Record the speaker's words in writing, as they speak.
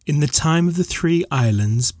In the time of the 3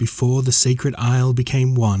 islands, before the sacred isle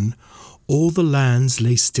became one, all the lands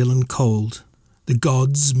lay still and cold. The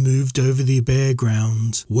gods moved over the bare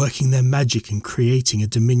ground, working their magic and creating a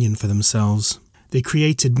dominion for themselves. They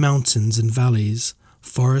created mountains and valleys,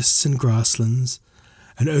 forests and grasslands,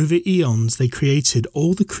 and over eons they created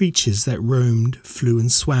all the creatures that roamed, flew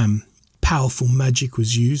and swam. Powerful magic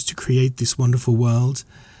was used to create this wonderful world,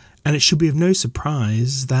 and it should be of no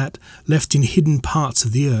surprise that, left in hidden parts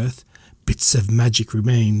of the earth, bits of magic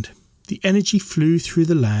remained. The energy flew through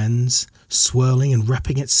the lands, swirling and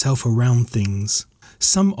wrapping itself around things.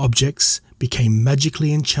 Some objects became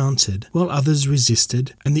magically enchanted, while others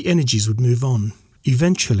resisted, and the energies would move on.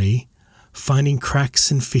 Eventually, finding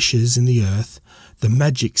cracks and fissures in the earth, the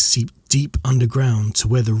magic seeped deep underground to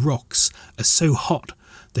where the rocks are so hot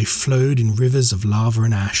they flowed in rivers of lava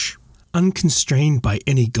and ash. Unconstrained by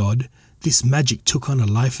any god, this magic took on a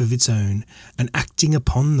life of its own, and acting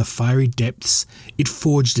upon the fiery depths, it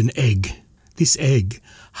forged an egg. This egg,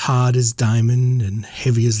 hard as diamond and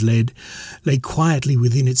heavy as lead, lay quietly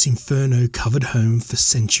within its inferno-covered home for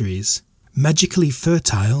centuries. Magically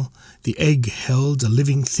fertile, the egg held a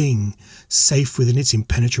living thing, safe within its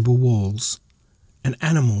impenetrable walls. An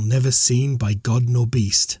animal never seen by god nor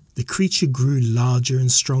beast. The creature grew larger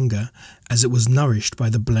and stronger as it was nourished by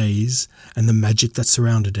the blaze and the magic that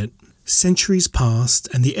surrounded it. Centuries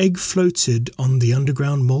passed, and the egg floated on the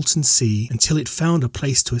underground molten sea until it found a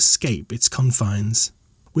place to escape its confines.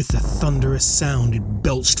 With a thunderous sound, it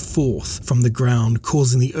belched forth from the ground,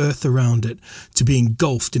 causing the earth around it to be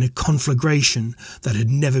engulfed in a conflagration that had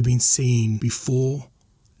never been seen before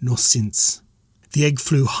nor since. The egg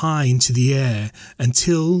flew high into the air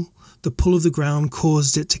until the pull of the ground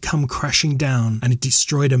caused it to come crashing down, and it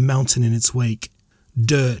destroyed a mountain in its wake.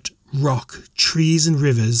 Dirt, rock, trees and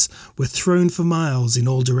rivers were thrown for miles in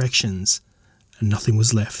all directions, and nothing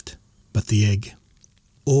was left but the egg.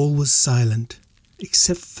 All was silent,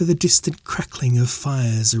 except for the distant crackling of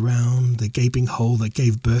fires around the gaping hole that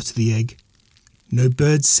gave birth to the egg. No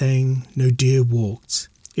birds sang, no deer walked.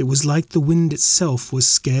 It was like the wind itself was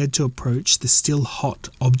scared to approach the still hot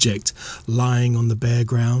object lying on the bare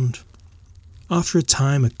ground. After a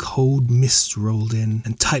time, a cold mist rolled in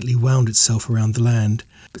and tightly wound itself around the land,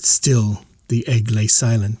 but still the egg lay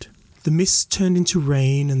silent. The mist turned into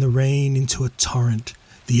rain, and the rain into a torrent.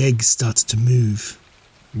 The egg started to move,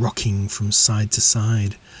 rocking from side to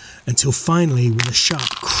side, until finally, with a sharp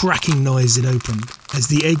cracking noise, it opened. As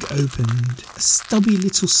the egg opened, a stubby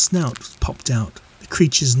little snout popped out. The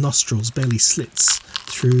creature's nostrils barely slits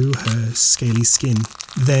through her scaly skin.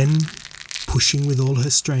 Then, pushing with all her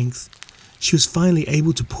strength, she was finally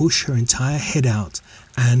able to push her entire head out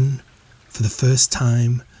and, for the first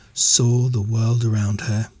time, saw the world around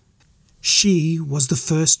her. She was the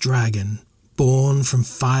first dragon, born from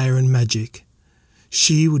fire and magic.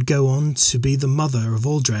 She would go on to be the mother of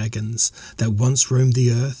all dragons that once roamed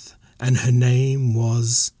the earth, and her name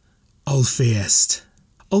was Alfiest.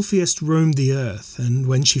 Alfiest roamed the earth, and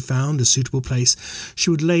when she found a suitable place, she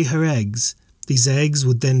would lay her eggs. These eggs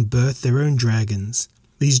would then birth their own dragons.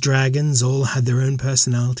 These dragons all had their own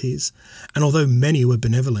personalities, and although many were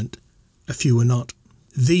benevolent, a few were not.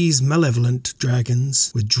 These malevolent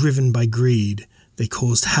dragons were driven by greed. They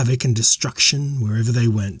caused havoc and destruction wherever they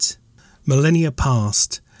went. Millennia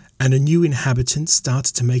passed, and a new inhabitant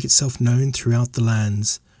started to make itself known throughout the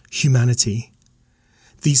lands: humanity.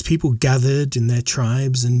 These people gathered in their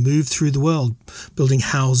tribes and moved through the world, building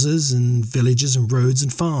houses and villages and roads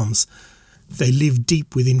and farms. They lived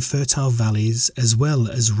deep within fertile valleys as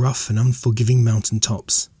well as rough and unforgiving mountain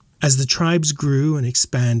tops. As the tribes grew and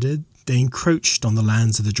expanded, they encroached on the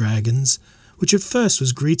lands of the dragons, which at first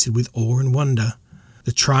was greeted with awe and wonder.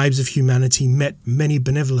 The tribes of humanity met many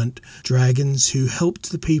benevolent dragons who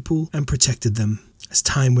helped the people and protected them. As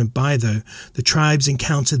time went by, though, the tribes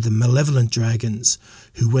encountered the malevolent dragons,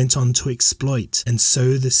 who went on to exploit and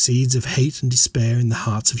sow the seeds of hate and despair in the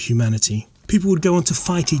hearts of humanity. People would go on to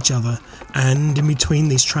fight each other, and in between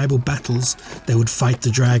these tribal battles, they would fight the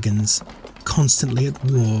dragons. Constantly at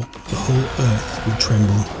war, the whole earth would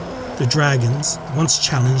tremble. The dragons, once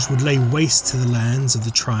challenged, would lay waste to the lands of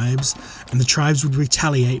the tribes, and the tribes would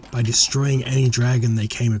retaliate by destroying any dragon they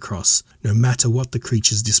came across, no matter what the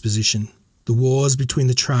creature's disposition. The wars between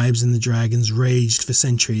the tribes and the dragons raged for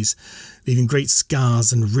centuries, leaving great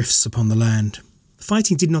scars and rifts upon the land. The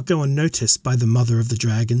fighting did not go unnoticed by the mother of the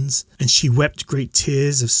dragons, and she wept great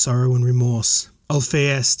tears of sorrow and remorse.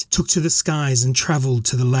 Alfiest took to the skies and travelled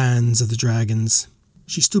to the lands of the dragons.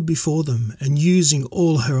 She stood before them, and using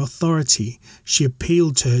all her authority, she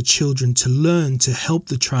appealed to her children to learn to help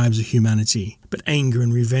the tribes of humanity. But anger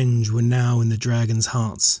and revenge were now in the dragon's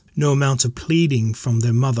hearts. No amount of pleading from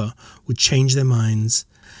their mother would change their minds,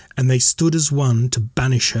 and they stood as one to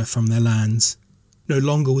banish her from their lands. No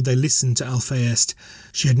longer would they listen to Alceste.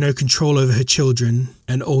 She had no control over her children,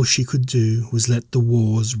 and all she could do was let the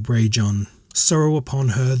wars rage on. Sorrow upon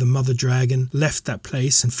her, the mother dragon left that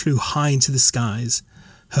place and flew high into the skies.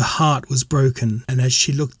 Her heart was broken, and as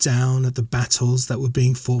she looked down at the battles that were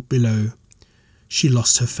being fought below, she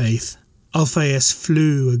lost her faith. Alceste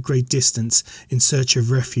flew a great distance in search of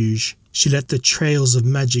refuge. She let the trails of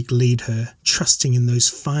magic lead her, trusting in those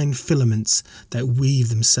fine filaments that weave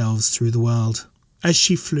themselves through the world. As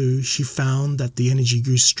she flew, she found that the energy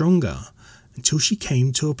grew stronger until she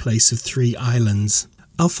came to a place of 3 islands.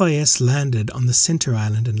 Alceste landed on the center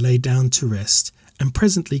island and lay down to rest, and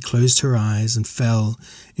presently closed her eyes and fell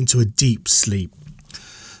into a deep sleep.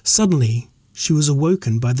 Suddenly, she was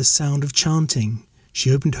awoken by the sound of chanting.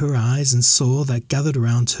 She opened her eyes and saw that gathered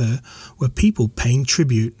around her were people paying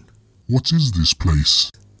tribute. "What is this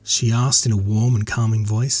place?" she asked in a warm and calming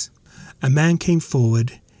voice. A man came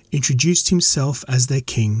forward, introduced himself as their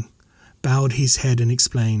king, bowed his head and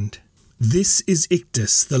explained, "This is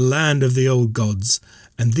Ictus, the land of the old gods,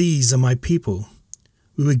 and these are my people.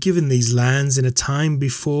 We were given these lands in a time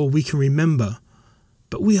before we can remember,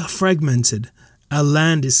 but we are fragmented. Our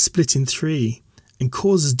land is split in 3 and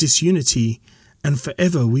causes disunity, and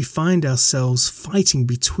forever we find ourselves fighting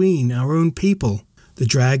between our own people." The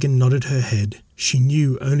dragon nodded her head. She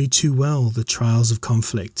knew only too well the trials of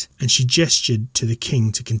conflict, and she gestured to the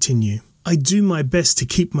king to continue. "I do my best to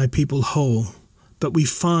keep my people whole, but we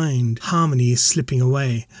find harmony is slipping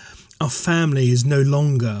away. Our family is no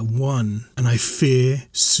longer one, and I fear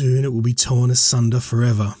soon it will be torn asunder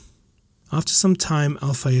forever." After some time,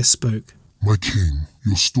 Alceste spoke. "My king,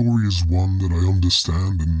 your story is one that I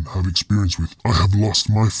understand and have experience with. I have lost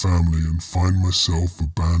my family and find myself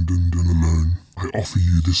abandoned and alone. I offer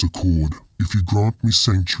you this accord. If you grant me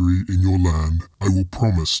sanctuary in your land, I will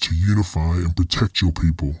promise to unify and protect your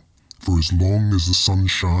people. For as long as the sun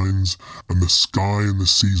shines and the sky and the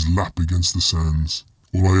seas lap against the sands,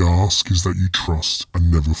 all I ask is that you trust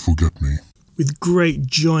and never forget me." With great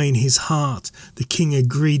joy in his heart, the king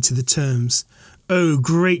agreed to the terms. "O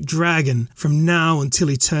great dragon, from now until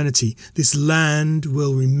eternity, this land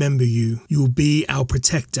will remember you. You will be our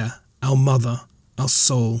protector, our mother, our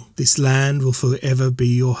soul. This land will forever be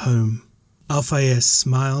your home." Alceste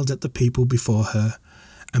smiled at the people before her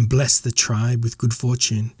and blessed the tribe with good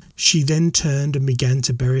fortune. She then turned and began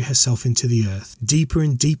to bury herself into the earth. Deeper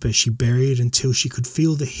and deeper she buried until she could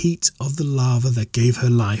feel the heat of the lava that gave her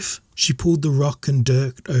life. She pulled the rock and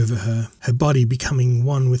dirt over her body becoming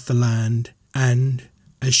one with the land, and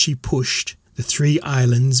as she pushed, the 3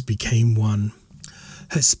 islands became one.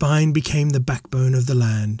 Her spine became the backbone of the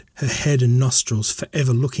land, her head and nostrils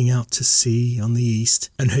forever looking out to sea on the east,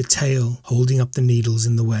 and her tail holding up the needles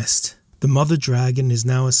in the west. The mother dragon is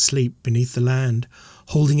now asleep beneath the land,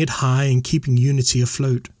 holding it high and keeping unity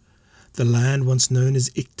afloat. The land once known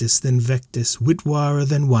as Ictus, then Vectus, Witwara,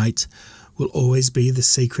 then White, will always be the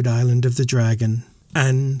sacred island of the dragon.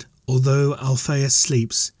 And although Alceste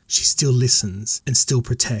sleeps, she still listens and still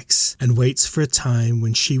protects, and waits for a time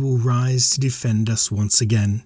when she will rise to defend us once again.